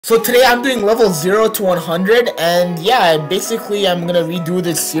So today I'm doing level 0 to 100, and yeah, basically I'm gonna redo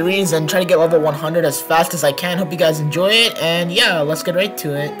this series and try to get level 100 as fast as I can. Hope you guys enjoy it, and yeah, let's get right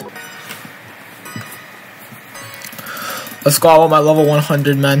to it. Let's go out with my level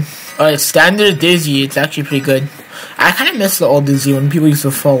 100, man. Alright, standard Dizzy, it's actually pretty good. I kind of miss the old Dizzy when people used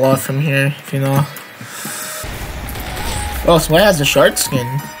to fall off from here, if you know. Oh, somebody has a shard skin.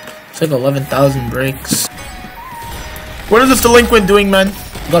 It's like 11,000 breaks. What is this delinquent doing, man?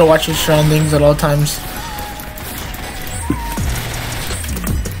 You gotta watch your surroundings at all times.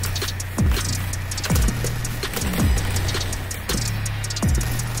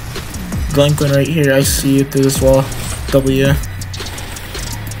 Delinquent right here, I see you through this wall. W.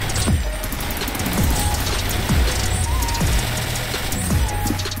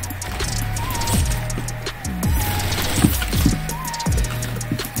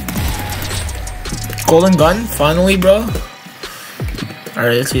 Golden gun, finally, bro.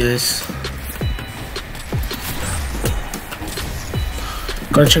 Alright, let's do this.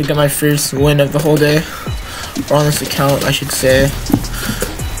 Gotta try to get my first win of the whole day. Or on this account, I should say.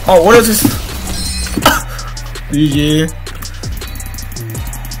 Oh, what is this? GG.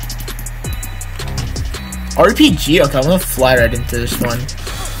 RPG? Okay, I'm gonna fly right into this one.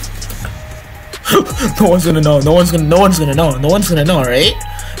 No one's gonna know. No one's gonna know, right?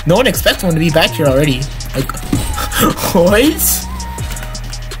 No one expects one to be back here already. Like, what?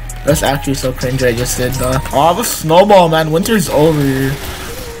 That's actually so cringe I just did though. Oh, I have a snowball, man. Winter's over.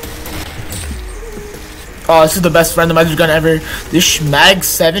 Oh, this is the best randomizer gun ever. This Mag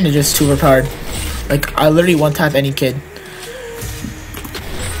 7 is just too overpowered. Like, I literally one-tap any kid.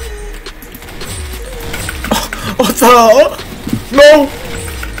 Oh, what the hell? No!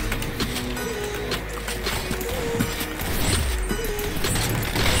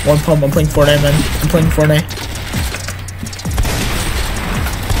 One pump, I'm playing Fortnite, man. I'm playing Fortnite.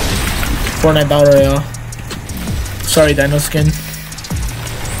 Fortnite Battle Royale. Sorry, Dino Skin.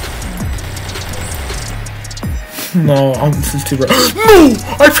 No, this is too bad. No!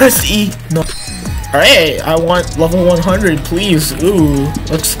 I pressed E! No. Alright, I want level 100, please. Ooh,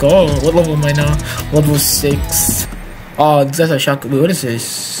 let's go. What level am I now? Level 6. Oh, that's a shotgun. Wait, what is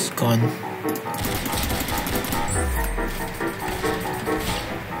this gun?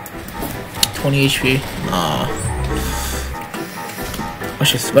 $20 HP. Nah.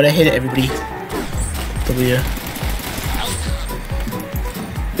 Watch this, but I hit it, everybody. W.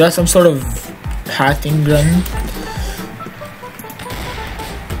 Got some sort of pathing gun.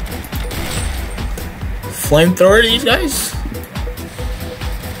 Flamethrower, these guys?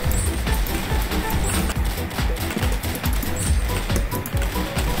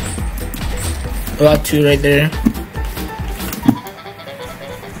 I got two right there.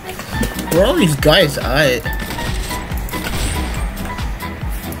 Where are all these guys at?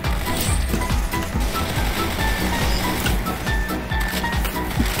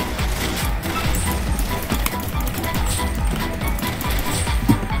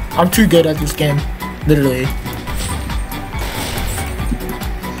 I'm too good at this game. Literally.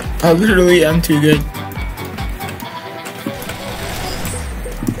 I literally am too good.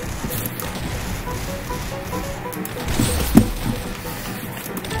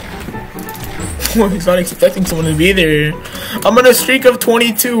 He's not expecting someone to be there. I'm on a streak of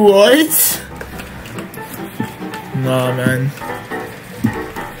 22, what? Nah, man.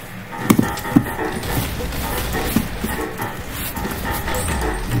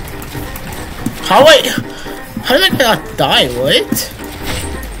 How did I not die? What?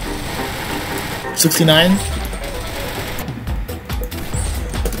 69.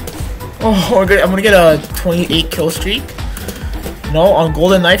 Oh, I'm gonna get a 28 kill streak. No, on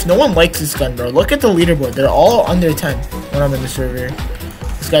golden knives. No one likes this gun, bro. Look at the leaderboard. They're all under 10 when I'm in the server.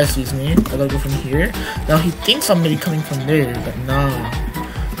 This guy sees me. I gotta go from here. Now he thinks I'm gonna be coming from there, but nah.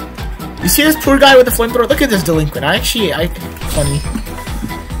 You see this poor guy with the flamethrower? Look at this delinquent. Funny.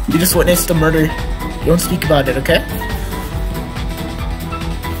 You just witnessed the murder. You don't speak about it, okay?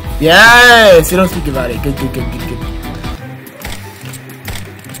 Yes! You don't speak about it. Good.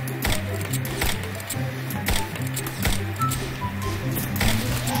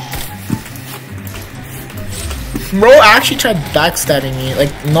 Bro actually tried backstabbing me.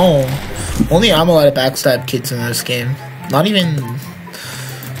 Like, no. Only I'm allowed to backstab kids in this game. Not even...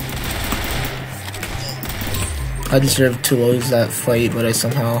 I deserve to lose that fight, but I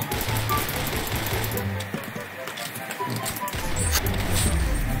somehow...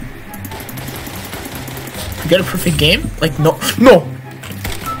 Get a perfect game? Like, no.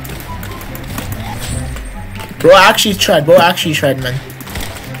 Bro actually tried, man.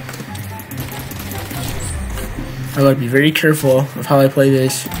 I I gotta be very careful of how I play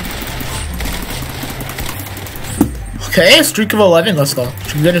this. Okay, a streak of 11, let's go.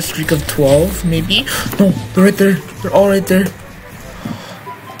 Should we get a streak of 12, maybe? No, they're right there. They're all right there.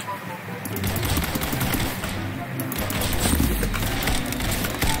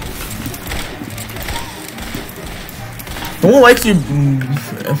 No one likes your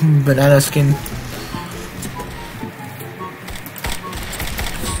banana skin.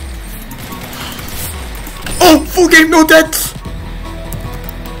 Oh, full game, no deaths!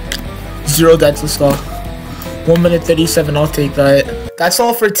 0 deaths, let's go. 1 minute 37, I'll take that. That's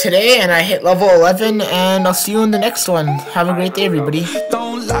all for today, and I hit level 11, and I'll see you in the next one. Have a great day, everybody.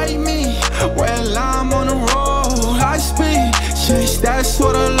 Don't like me, well I'm on a roll, high speed, chase, that's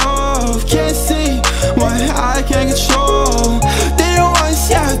what I love.